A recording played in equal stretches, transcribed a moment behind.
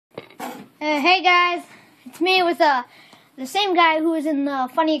Hey guys, it's me with the same guy who was in the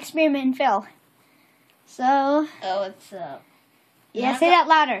funny experiment in Phil. So, What's up? Yeah, say that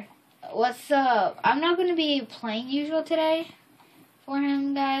louder. What's up? I'm not going to be playing usual today for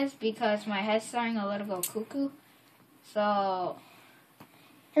him, guys, because my head's starting a little go cuckoo. So,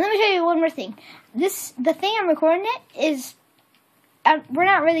 And let me show you one more thing. The thing I'm recording it is, we're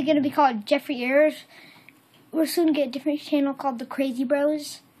not really going to be called Jeffrey Ayers. We'll soon get a different channel called The Crazy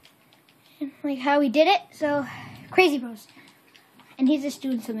Bros. Like how we did it, so Crazy Bros. And he's just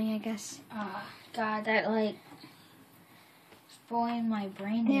doing something, I guess. oh, God, that, spoiling my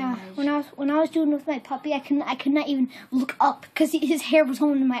brain. Yeah, image. when I was doing it with my puppy, I could not even look up because his hair was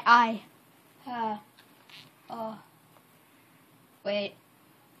holding in my eye. Wait.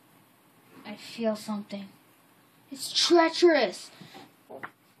 I feel something. It's treacherous.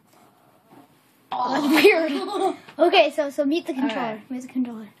 Oh, that's weird. Okay, so mute the controller. Alright. Mute the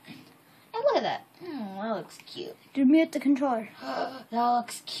controller. Hey, look at that. That looks cute. Dude, mute the controller. That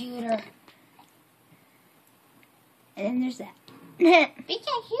looks cuter. And then there's that. Be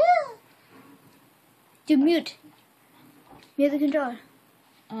cute. Dude, mute. Mute the controller.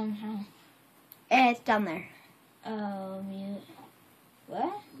 How? It's down there. Oh, mute.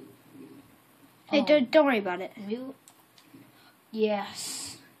 What? Hey, don't worry about it. Mute.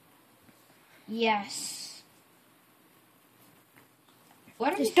 Yes. Yes.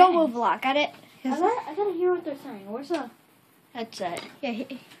 What are Just you don't saying? move a lot, got it? I gotta hear what they're saying. Where's the headset? Yeah,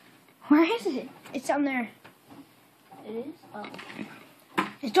 where is it? It's down there. It is? Oh.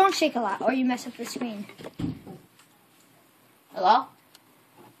 Just don't shake a lot or you mess up the screen. Hello?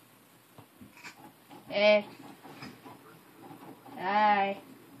 Hey. Hi.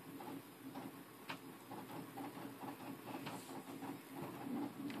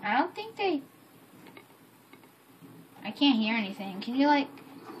 I don't think I can't hear anything. Can you,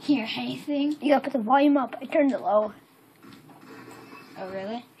 hear anything? You gotta put the volume up. I turned it low. Oh,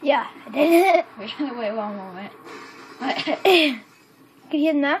 really? Yeah, I did. Wait, one moment. What? Can you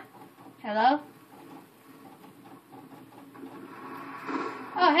hear them now? Hello?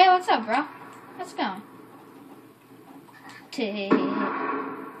 Oh, hey, what's up, bro? How's it going?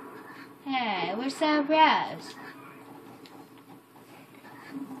 Hey, what's up, bros?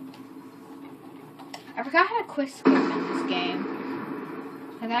 I forgot how to quick skip in this game.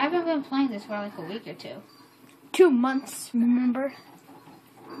 Because I haven't been playing this for a week or two. 2 months, remember?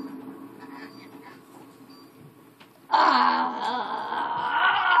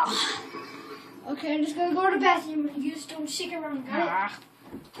 Okay, I'm just gonna go to the bathroom and you just don't shake around, got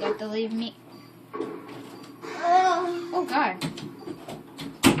You have to leave me. it? Oh, God.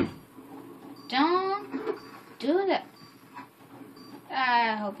 Don't do that.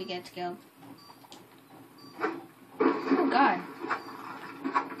 I hope he gets killed. Oh, God.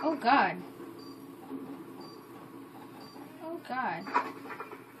 Oh, God. Oh, God.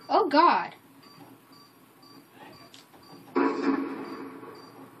 Oh, God.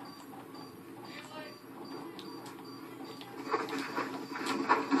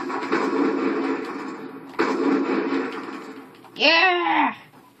 Yeah!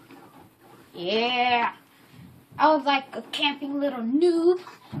 Yeah! I was like a camping little noob,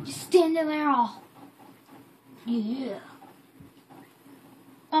 just standing there all. Yeah.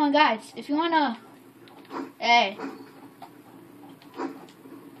 Oh, guys, if you wanna, hey,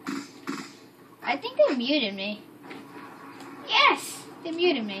 I think they muted me. Yes, they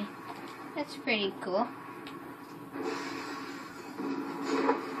muted me. That's pretty cool.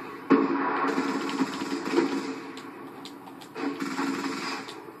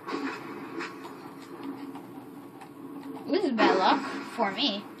 This is bad luck for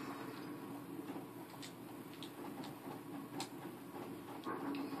me.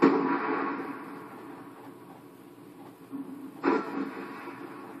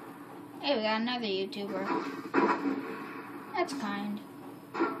 Hey, we got another YouTuber. That's kind.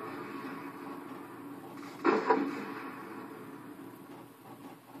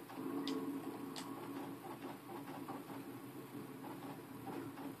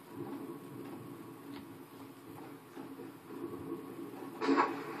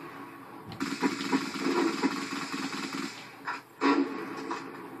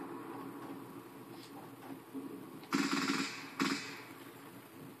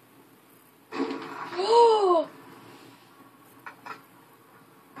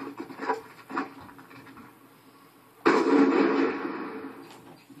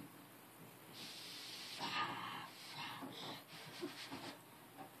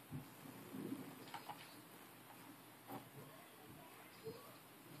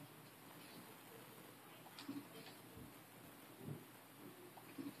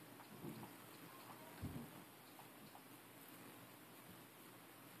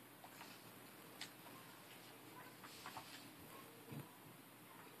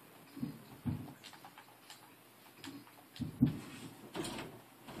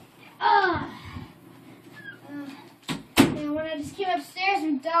 upstairs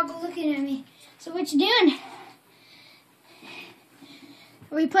and the dog looking at me. So what you doing?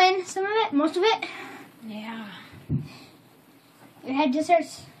 Are we playing some of it? Most of it? Yeah. Your head just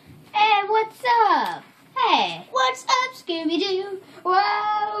hurts. Hey, what's up? Hey. What's up, Scooby-Doo?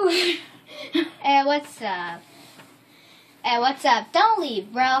 Whoa! Hey, what's up? Hey, what's up? Don't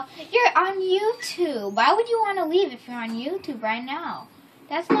leave, bro. You're on YouTube. Why would you want to leave if you're on YouTube right now?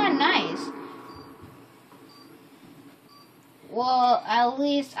 That's not nice. Well, at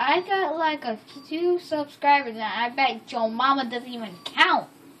least I got like a few subscribers, and I bet your mama doesn't even count.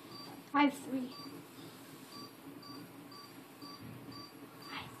 I have 3.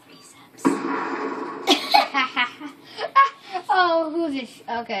 I have 3 subs. Oh, who's this?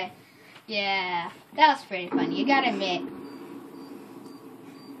 Okay. Yeah, that was pretty funny. You gotta admit.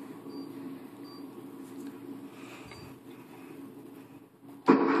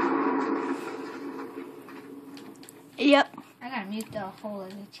 Yep. I gotta mute the whole of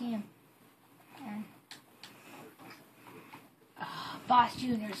the team. Boss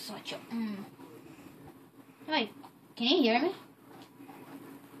Jr. is such a Wait, can you hear me?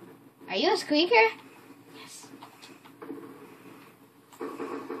 Are you a squeaker? Yes.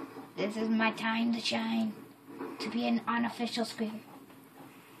 This is my time to shine. To be an unofficial squeaker.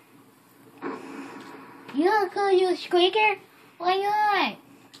 You don't call you a squeaker? Why not?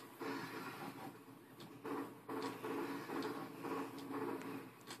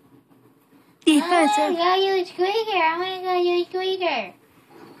 Defensive. I wanna call you a squeaker. I wanna call you a squeaker.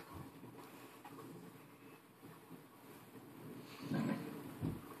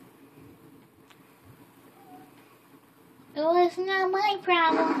 Well, it's not my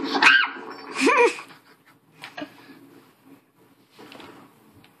problem.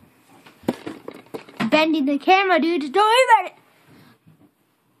 Bending the camera, dude. Don't worry about it.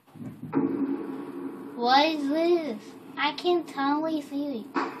 What is this? I can totally see it.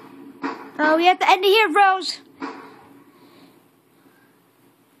 Oh, we have to end it here, bros.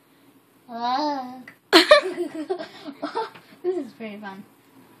 This is pretty fun.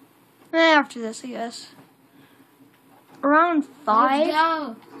 After this, I guess. Around 5. Let's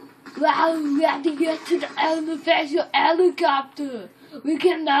go. Wow, we have to get to the official helicopter. We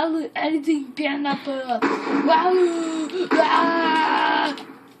cannot let anything get up. Wow.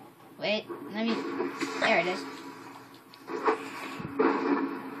 Wait, let me. There it is.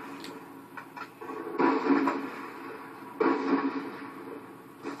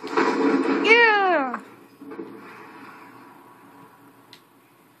 Yeah.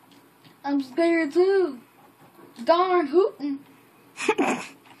 I'm scared too. Darn hootin'.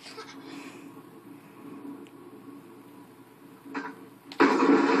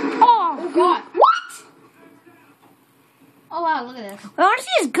 Oh, God. What? Oh wow, look at this. I want to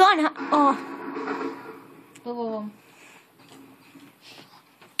see his gun. Oh. Boom, boom, boom.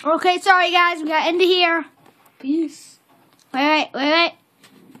 Okay, sorry, guys. We got to end it here. Peace. Wait.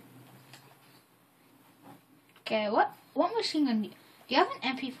 Okay, what machine gun do you have?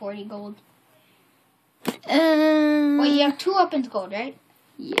 An MP40 gold? Wait, you have 2 weapons gold, right?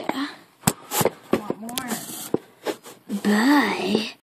 Yeah. I want more. Bye.